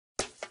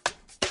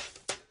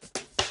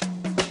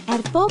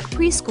At Foulk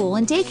Preschool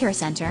and Daycare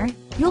Center,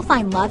 you'll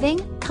find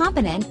loving,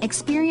 competent,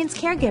 experienced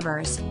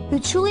caregivers who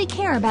truly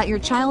care about your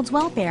child's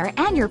welfare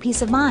and your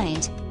peace of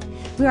mind.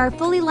 We are a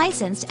fully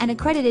licensed and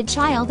accredited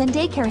child and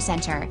daycare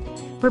center,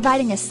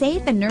 providing a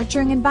safe and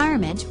nurturing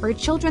environment where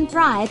children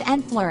thrive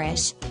and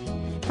flourish.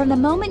 From the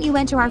moment you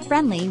enter our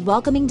friendly,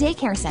 welcoming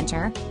daycare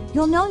center,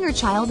 you'll know your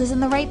child is in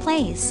the right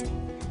place.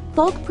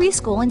 Foulk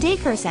Preschool and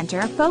Daycare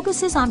Center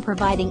focuses on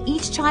providing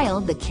each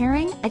child the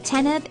caring,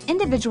 attentive,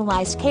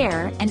 individualized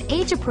care and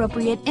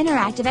age-appropriate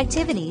interactive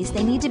activities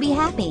they need to be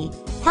happy,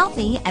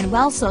 healthy, and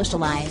well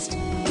socialized.